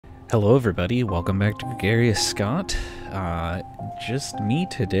Hello everybody, welcome back to Gregarious Scott. Just me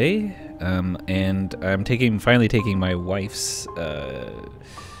today, and I'm finally taking my wife's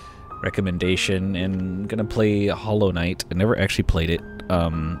recommendation and gonna play Hollow Knight. I never actually played it.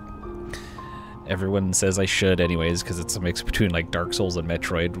 Everyone says I should anyways, because it's a mix between like Dark Souls and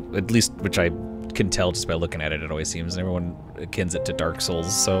Metroid, at least which I can tell just by looking at it. It always seems, and everyone akins it to Dark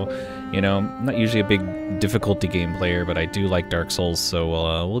Souls, so you know, I'm not usually a big difficulty game player, but I do like Dark Souls, so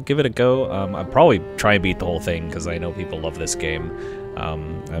we'll give it a go. I'll probably try and beat the whole thing because I know people love this game.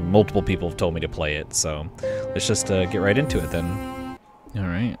 Multiple people have told me to play it, so let's just get right into it then.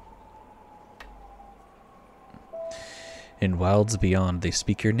 Alright. In wilds beyond they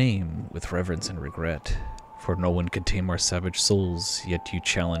speak your name with reverence and regret. For no one could tame our savage souls, yet you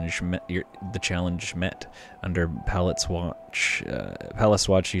the challenge met. Under Palace Watch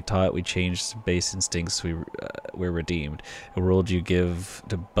you taught we changed base instincts, we're redeemed. A world you give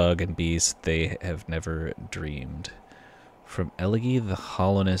to bug and beast they have never dreamed. From Elegy the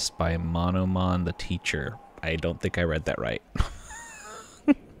Hollowness by Monomon the Teacher. I don't think I read that right.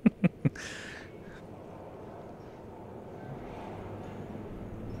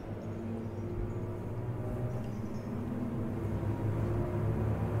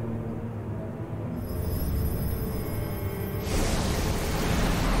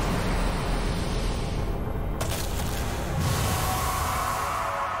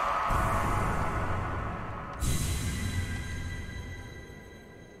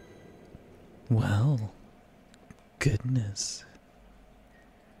 Well, goodness.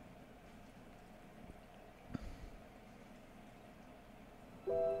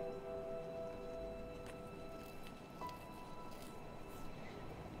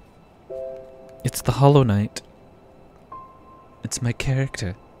 It's the Hollow Knight. It's my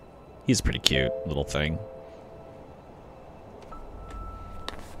character. He's a pretty cute little thing.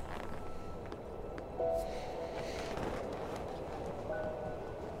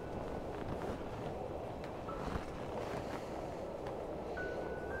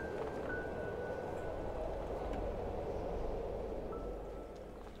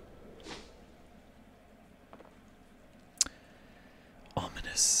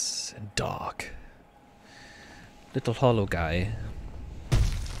 Ominous and dark. Little hollow guy.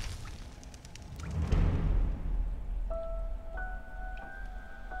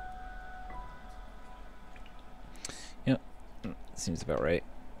 Yep, seems about right.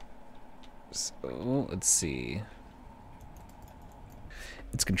 So, let's see.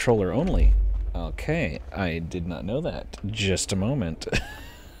 It's controller only. Okay, I did not know that. Just a moment.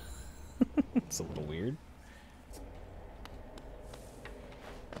 It's a little weird.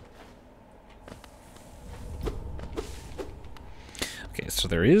 Okay, so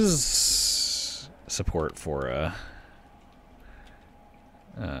there is support for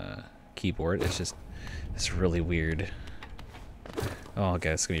keyboard. It's really weird. Oh, okay,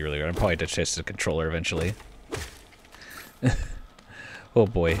 it's gonna be really weird. I'm probably gonna test the controller eventually. Oh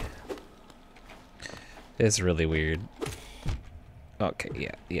boy, it's really weird. Okay,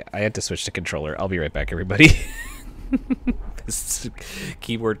 yeah, I had to switch to controller. I'll be right back, everybody. This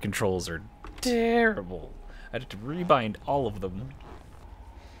keyboard controls are terrible. I had to rebind all of them.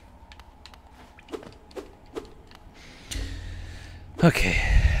 Okay,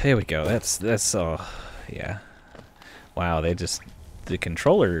 there we go. That's all. Yeah. Wow, the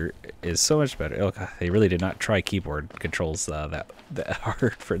controller is so much better. Oh God, they really did not try keyboard controls that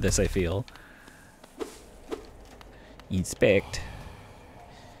hard for this, I feel. Inspect.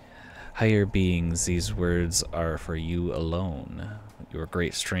 Higher beings, these words are for you alone. Your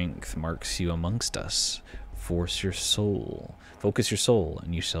great strength marks you amongst us. Focus your soul,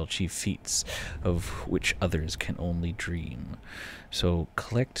 and you shall achieve feats of which others can only dream. So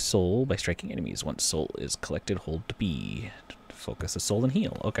collect soul by striking enemies. Once soul is collected, hold to B. Focus the soul and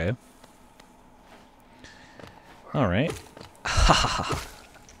heal. Okay. All right. Ha ha ha.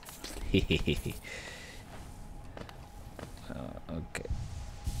 Okay.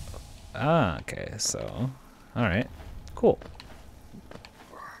 Ah, okay. So, all right. Cool.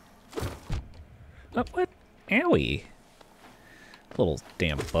 What? Owie. Little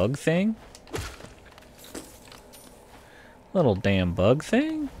damn bug thing. Little damn bug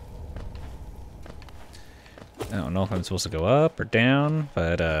thing. I don't know if I'm supposed to go up or down,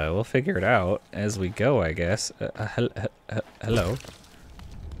 but we'll figure it out as we go, I guess. Hello.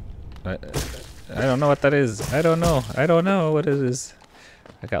 I don't know what that is. I don't know what it is.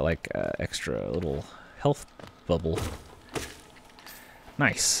 I got like extra little health bubble.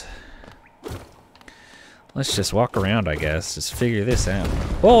 Nice. Let's just walk around, I guess. Just figure this out.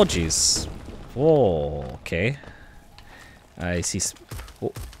 Oh, jeez. Oh, okay. I see.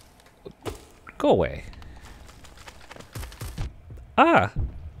 Oh, Go away. Ah!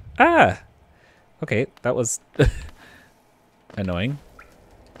 Ah! Okay, that was annoying.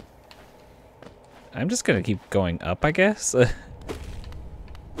 I'm just gonna keep going up, I guess.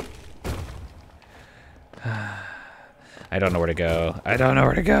 I don't know where to go. I don't know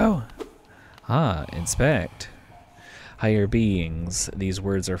where to go. Ah, inspect. Higher beings, these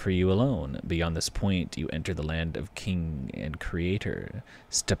words are for you alone. Beyond this point, you enter the land of King and Creator.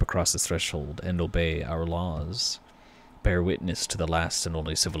 Step across this threshold and obey our laws. Bear witness to the last and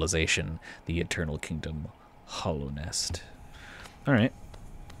only civilization, the eternal kingdom, Hollow Nest. Alright.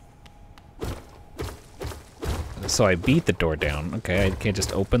 So I beat the door down. Okay, I can't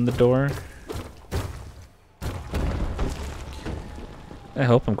just open the door. I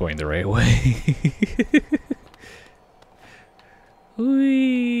hope I'm going the right way.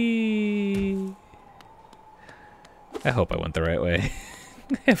 Whee! I hope I went the right way.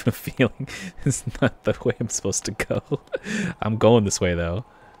 I have a feeling it's not the way I'm supposed to go. I'm going this way though.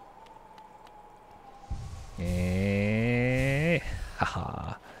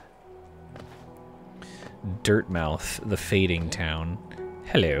 Haha. Dirtmouth, the fading town.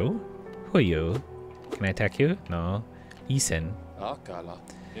 Hello. Who are you? Can I attack you? No. Listen.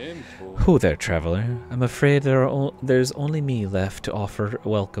 Who there, traveler? I'm afraid there's only me left to offer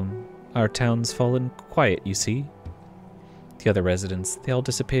welcome. Our town's fallen quiet, you see. The other residents, they all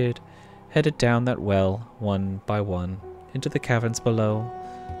disappeared, headed down that well, one by one, into the caverns below.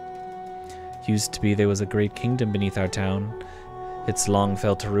 Used to be there was a great kingdom beneath our town. It's long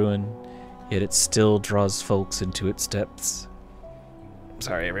fell to ruin, yet it still draws folks into its depths.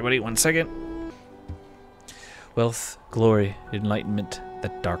 Sorry, everybody, 1 second. Wealth, glory, enlightenment,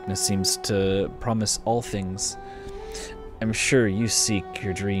 that darkness seems to promise all things. I'm sure you seek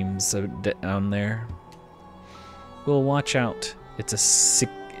your dreams down there. Well, watch out. It's a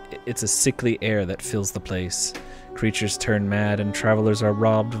sickly air that fills the place. Creatures turn mad and travelers are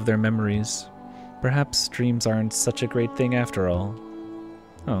robbed of their memories. Perhaps dreams aren't such a great thing after all.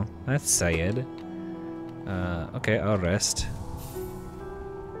 Oh, that's sad. Okay, I'll rest.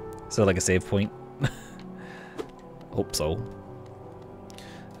 So like a save point? Hope so.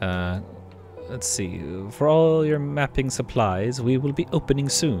 Let's see. For all your mapping supplies, we will be opening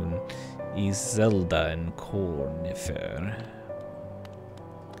soon. Iselda and Cornifer.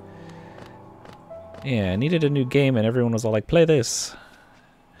 Yeah, I needed a new game and everyone was all like, play this.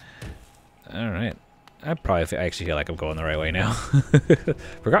 Alright. I actually feel like I'm going the right way now.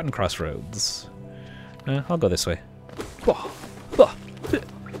 Forgotten Crossroads. I'll go this way.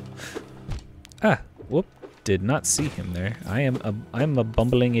 Ah, whoop. Did not see him there. I'm a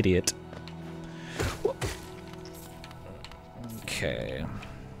bumbling idiot. Okay.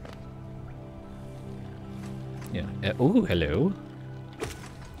 Yeah. Oh, hello.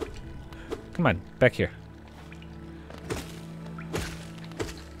 Come on, back here.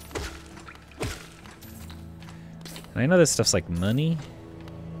 And I know this stuff's like money.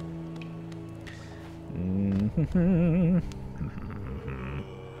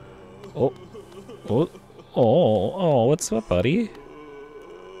 Oh. Oh. Oh, what's up, buddy?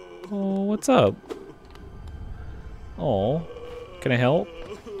 Oh, what's up? Oh, can I help?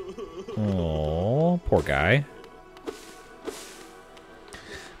 Oh, poor guy.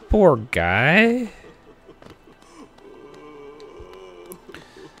 Poor guy.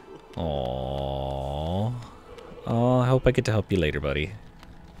 Oh, I hope I get to help you later, buddy.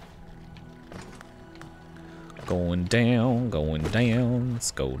 Going down,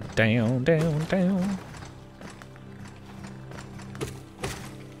 let's go down, down, down.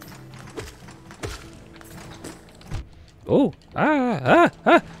 Oh,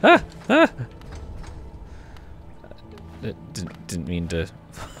 didn't mean to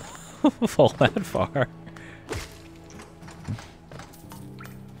fall that far.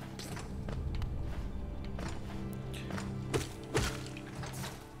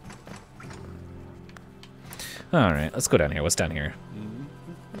 All right, let's go down here. What's down here?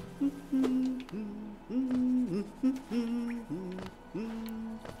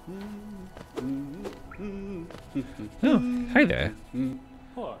 Oh, hi there.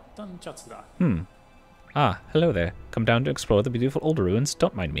 Ah, hello there. Come down to explore the beautiful old ruins.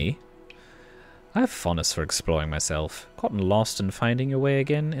 Don't mind me. I have fondness for exploring myself. Gotten lost and finding your way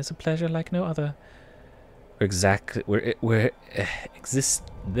again is a pleasure like no other. We're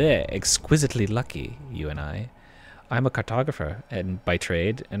exquisitely lucky, you and I. I'm a cartographer and by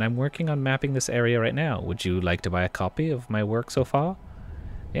trade, and I'm working on mapping this area right now. Would you like to buy a copy of my work so far?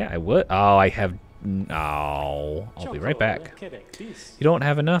 Yeah, I would. Oh, I have. Oh, I'll be right back. You don't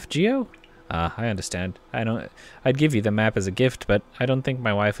have enough, Geo? I understand. I'd give you the map as a gift, but I don't think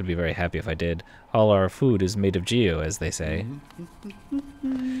my wife would be very happy if I did. All our food is made of geo, as they say.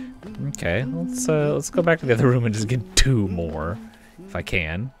 Okay, let's go back to the other room and just get 2 more, if I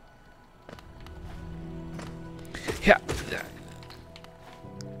can. Yeah.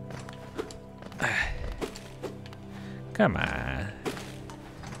 Come on.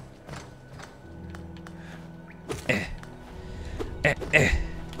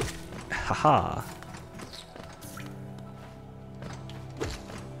 Haha.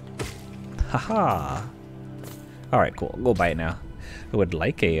 Haha. Alright, cool. Go buy it now. I would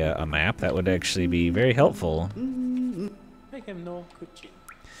like a map. That would actually be very helpful.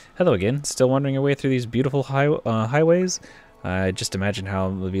 Hello again. Still wandering your way through these beautiful highways? I just imagine how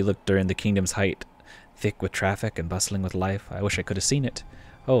it would be looked during the kingdom's height. Thick with traffic and bustling with life. I wish I could have seen it.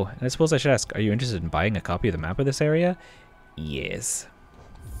 Oh, and I suppose I should ask, are you interested in buying a copy of the map of this area? Yes.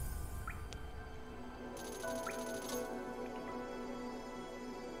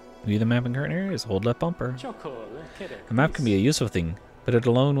 View the map in current areas. Hold left bumper. A map can be a useful thing, but it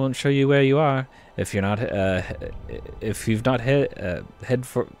alone won't show you where you are. If you're not head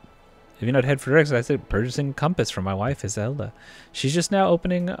for directions, I said purchasing compass from my wife Iselda. She's just now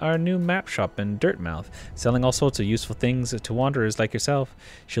opening our new map shop in Dirtmouth, selling all sorts of useful things to wanderers like yourself.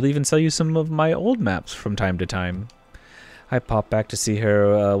 She'll even sell you some of my old maps from time to time. I pop back to see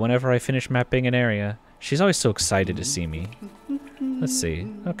her whenever I finish mapping an area. She's always so excited to see me. Let's see.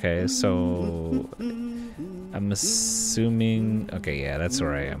 Okay, so I'm assuming. Okay, yeah, that's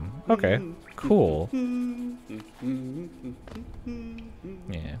where I am. Okay, cool.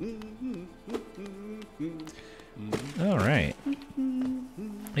 Yeah. All right.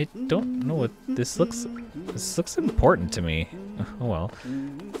 I don't know what this looks. This looks important to me. Oh well.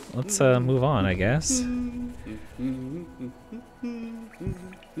 Let's move on, I guess.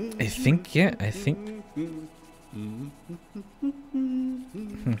 I think. Yeah. I think.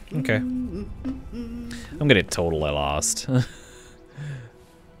 Okay. I'm gonna get totally lost.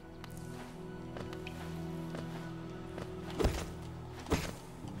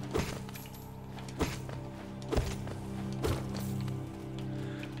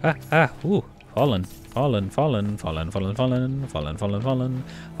 Ooh, falling, falling.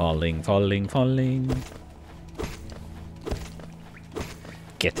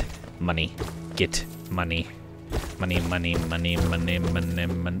 Get money, money.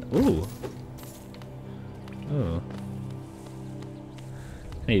 Ooh. Ooh.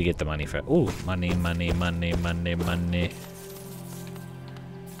 I need to get the money for. Ooh, money.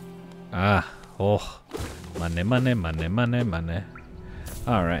 Ah, oh, money.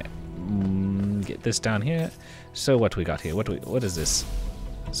 All right, get this down here. So what we got here? What is this?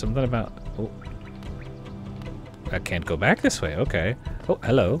 Something about. Oh, I can't go back this way. Okay. Oh,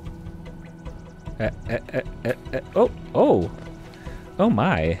 hello. Oh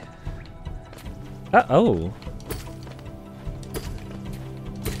my. Oh.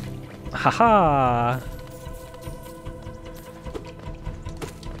 Haha.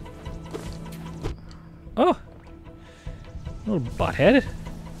 Oh. Little butthead.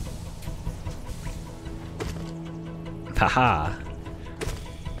 Haha.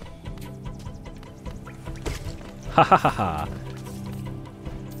 Ha ha ha ha.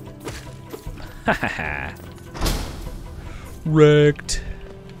 Ha ha ha. Wrecked.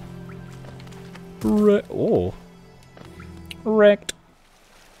 Oh. Wrecked.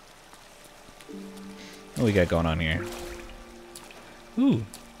 What we got going on here? Ooh.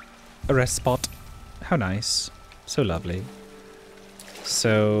 A rest spot. How nice. So lovely.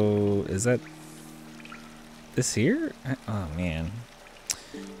 So, is that this here? Oh man.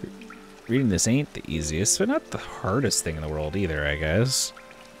 Reading this ain't the easiest, but not the hardest thing in the world either, I guess.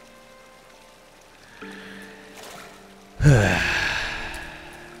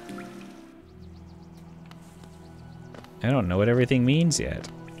 I don't know what everything means yet.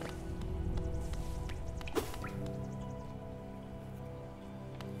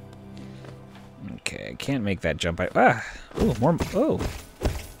 Okay, I can't make that jump. Oh, more. Oh.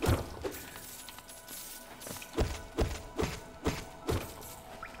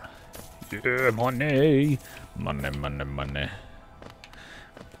 Yeah, money. Money.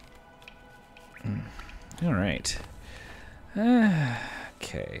 All right.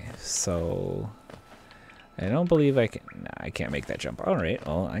 Okay, so I don't believe I can. Nah, I can't make that jump. All right.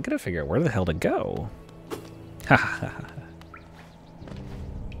 Well, I gotta figure out where the hell to go. Ha ha ha.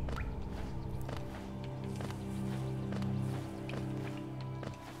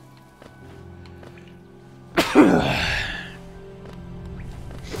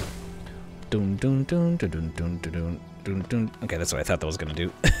 Dun. Okay, that's what I thought that was gonna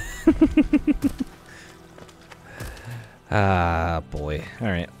do. Ah, boy.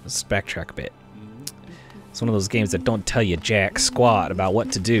 Alright, let's backtrack a bit. It's one of those games that don't tell you jack squat about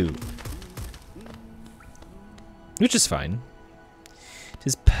what to do. Which is fine. It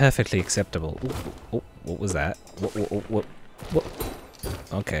is perfectly acceptable. Ooh, oh, what was that? What?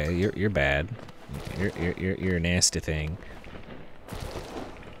 Okay, you're bad. You're a nasty thing.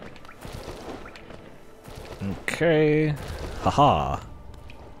 Okay. Haha.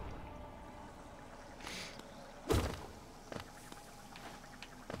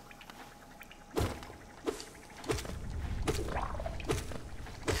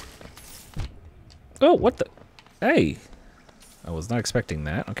 Oh, what the? Hey! I was not expecting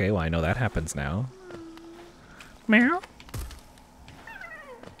that. Okay, well, I know that happens now. Meow.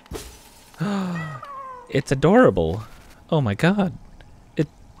 It's adorable. Oh my god.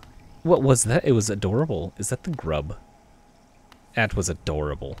 What was that? It was adorable. Is that the grub? That was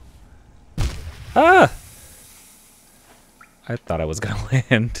adorable. Ah! I thought I was gonna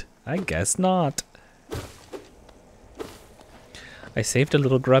land. I guess not. I saved a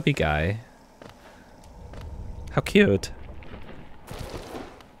little grubby guy. How cute.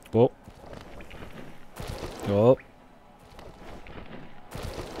 Whoa. Whoa.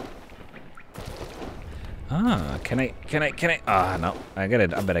 Ah, can I? Ah, no. I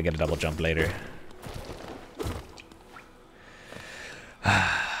bet I get a double jump later.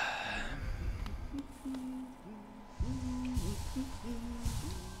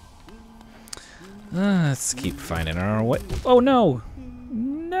 Let's keep finding our way. Oh no!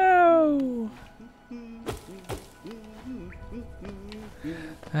 No!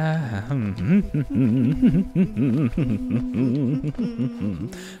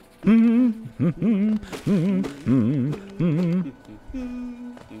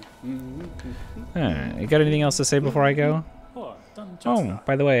 You got anything else to say before I go? Oh,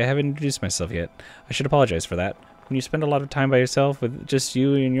 by the way, I haven't introduced myself yet. I should apologize for that. When you spend a lot of time by yourself with just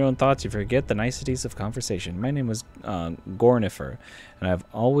you and your own thoughts, you forget the niceties of conversation. My name was Gornifer, and I've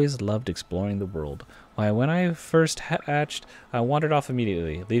always loved exploring the world. Why, when I first hatched, I wandered off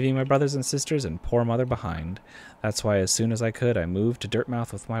immediately, leaving my brothers and sisters and poor mother behind. That's why as soon as I could, I moved to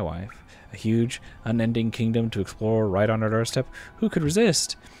Dirtmouth with my wife. A huge, unending kingdom to explore right on our doorstep. Who could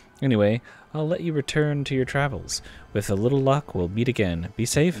resist? Anyway, I'll let you return to your travels. With a little luck, we'll meet again. Be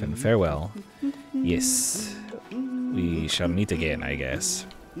safe and farewell. Yes. We shall meet again, I guess.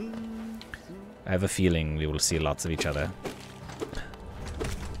 I have a feeling we will see lots of each other.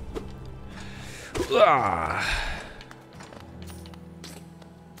 Ah.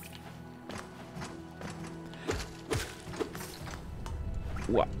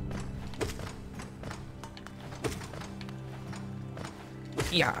 What?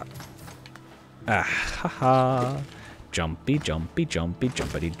 Yeah. Ah, haha. Jumpy, jumpy, jumpy,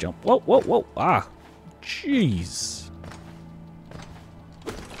 jumpity, jump. Whoa, whoa, whoa. Ah. Jeez.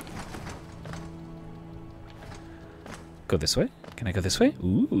 Go this way? Can I go this way?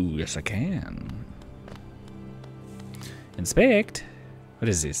 Ooh, yes I can. Inspect. What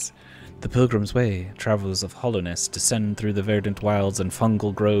is this? The Pilgrim's Way. Travelers of hollowness descend through the verdant wilds and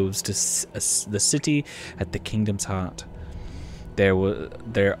fungal groves to the city at the kingdom's heart.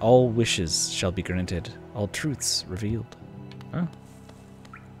 There all wishes shall be granted, all truths revealed. Oh.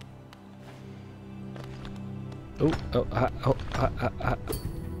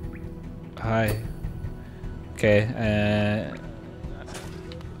 Hi. Okay,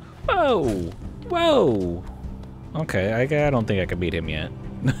 whoa! Whoa! Okay, I don't think I can beat him yet.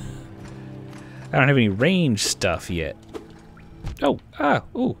 I don't have any range stuff yet. Oh,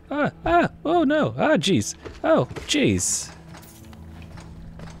 oh no, jeez. Oh, jeez.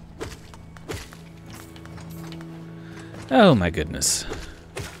 Oh my goodness.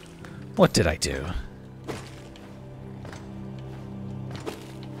 What did I do?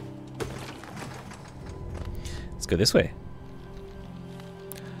 Let's go this way.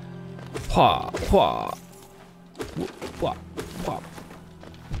 Wah, wah. Wah, wah.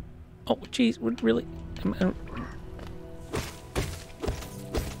 Oh, jeez, really?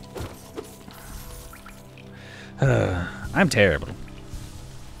 I'm terrible.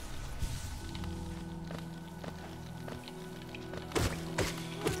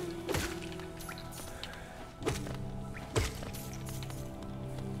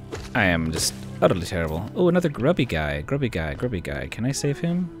 I am just utterly terrible. Oh, another grubby guy. Grubby guy, grubby guy. Can I save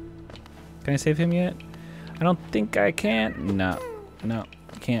him? Can I save him yet? I don't think I can. No. No.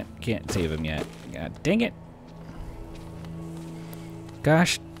 Can't save him yet. God dang it.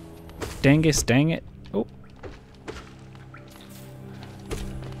 Gosh. Dangus, dang it. Oh.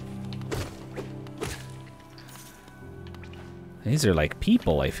 These are like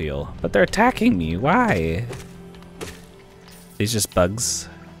people, I feel. But they're attacking me. Why? These just bugs.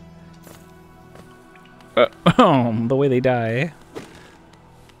 The way they die.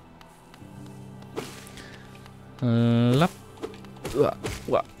 Oh.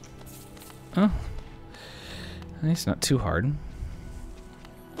 It's not too hard.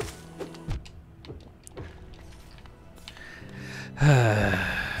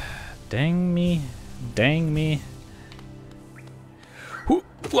 Dang me. Dang me.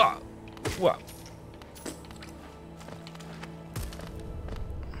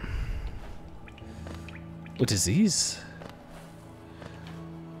 What is these?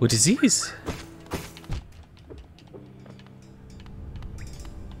 What is these?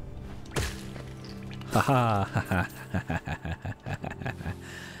 Haha.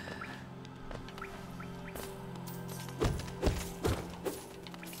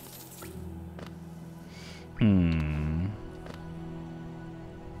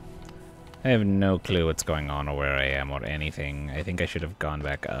 I have no clue what's going on or where I am or anything. I think I should have gone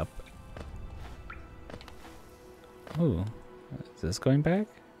back up. Ooh. Is this going back?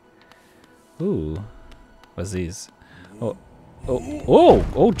 Ooh. What's these? Oh. Oh. Oh!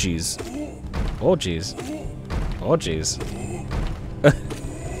 Oh, jeez. Oh, jeez. Oh, jeez.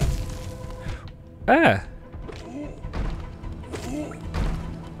 Ah!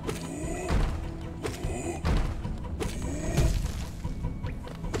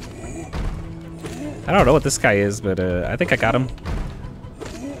 I don't know what this guy is, but I think I got him.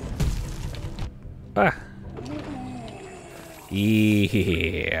 Ah.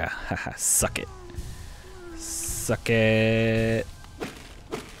 Yeah. Suck it. Suck it.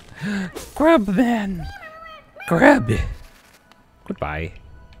 Grub man. Grub. Goodbye.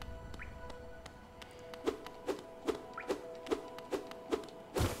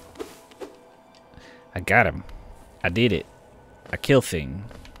 I got him. I did it. I kill thing.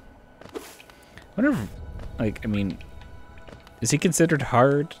 I wonder if, like, I mean, is he considered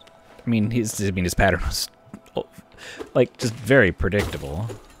hard? I mean, his pattern was, like, just very predictable.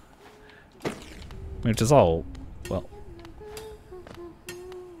 Which is all, well.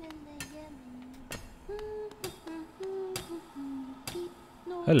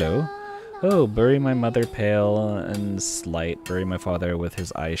 Hello. Oh, bury my mother pale and slight. Bury my father with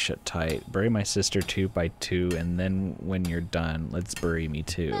his eyes shut tight. Bury my sister 2 by 2, and then when you're done, let's bury me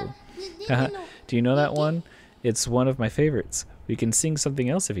too. Do you know that one? It's one of my favorites. We can sing something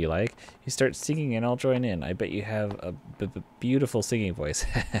else if you like. You start singing and I'll join in. I bet you have a beautiful singing voice.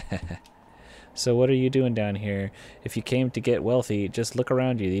 So what are you doing down here? If you came to get wealthy, just look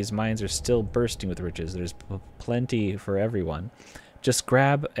around you. These mines are still bursting with riches. There's plenty for everyone. Just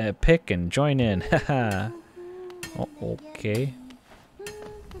grab a pick and join in. Haha. Oh, okay.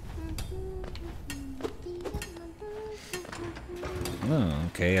 Oh,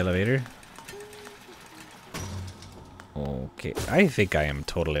 okay, elevator. Okay, I think I am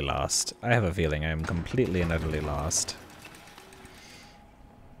totally lost. I have a feeling I am completely and utterly lost.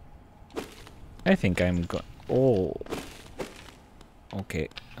 I think I'm oh. Okay,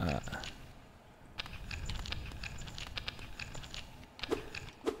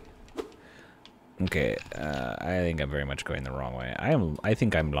 okay, I think I'm very much going the wrong way. I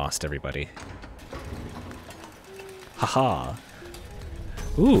think I'm lost, everybody. Haha.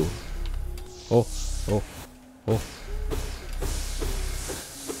 Ooh. Oh, oh, oh.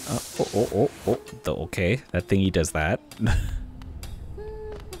 Okay, that thingy does that.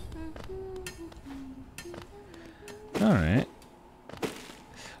 Alright.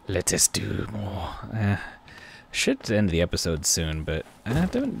 Let us do more. Should end the episode soon, but I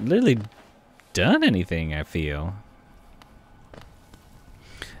haven't really done anything, I feel.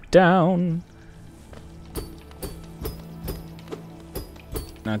 Down.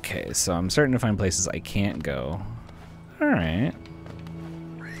 Okay, so I'm starting to find places I can't go. Alright.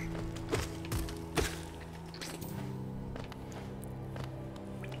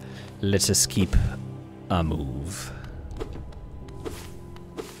 Let us keep a move.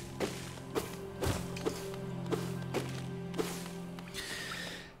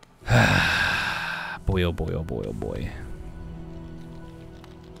 Boy, oh boy, oh boy, oh boy.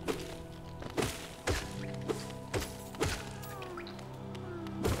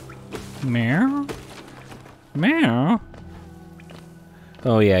 Meow? Meow?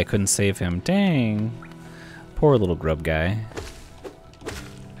 Oh yeah, I couldn't save him. Dang. Poor little grub guy.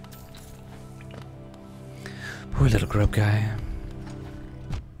 Poor little grub guy.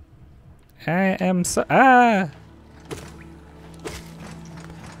 I am so... Ah!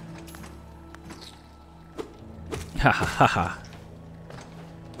 Ha ha ha ha.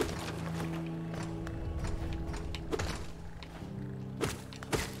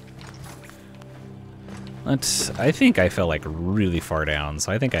 I think I fell like really far down,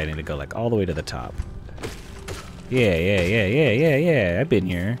 so I think I need to go like all the way to the top. Yeah. I've been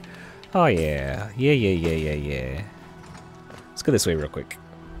here. Oh yeah. Yeah. Let's go this way real quick.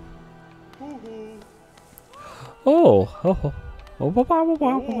 Oh.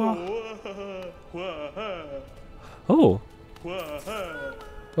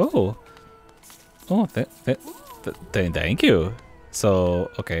 Thank you. So,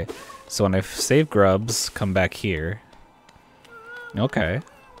 okay. So when I save Grubs, come back here. Okay.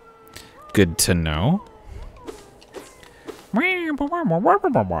 Good to know.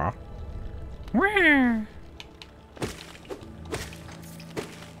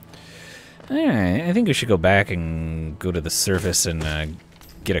 Alright, I think we should go back and go to the surface and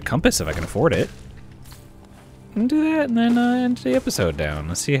get a compass if I can afford it. And do that and then end the episode down.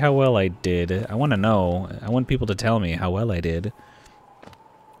 Let's see how well I did. I want to know. I want people to tell me how well I did.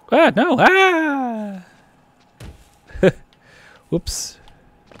 Ah, no! Ah! Whoops.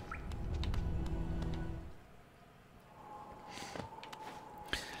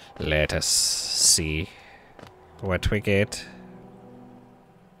 Let us see what we get.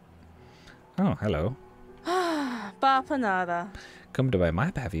 Oh, hello. Bapanada. Come to my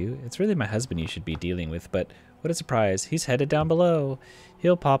map, have you? It's really my husband you should be dealing with, but what a surprise. He's headed down below.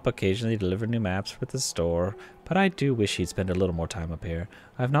 He'll pop occasionally, deliver new maps for the store, but I do wish he'd spend a little more time up here.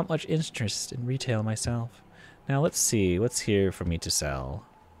 I have not much interest in retail myself. Now let's see, what's here for me to sell?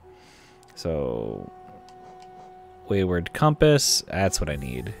 So, Wayward Compass, that's what I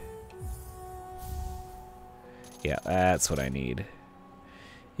need. Yeah, that's what I need.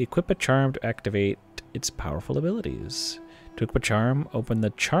 Equip a charm to activate its powerful abilities. To equip a charm, open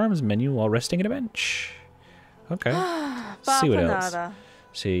the charms menu while resting at a bench. Okay. See what else.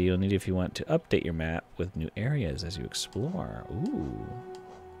 See, you'll need if you want to update your map with new areas as you explore. Ooh.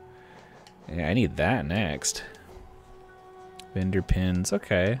 Yeah, I need that next. Vendor pins.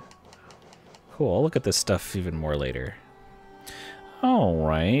 Okay. Cool. I'll look at this stuff even more later.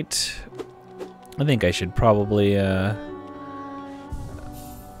 Alright. I think I should probably,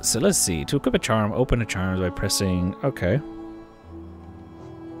 So let's see. To equip a charm, open a charm by pressing... Okay.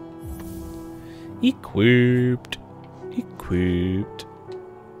 Equipped.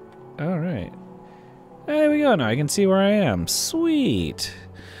 Alright. There we go. Now I can see where I am. Sweet.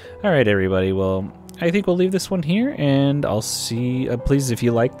 Alright, everybody. Well, I think we'll leave this one here, and I'll see... please, if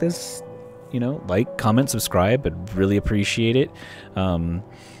you like this, you know, like, comment, subscribe. I'd really appreciate it. And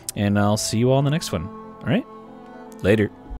I'll see you all in the next one. Alright? Later.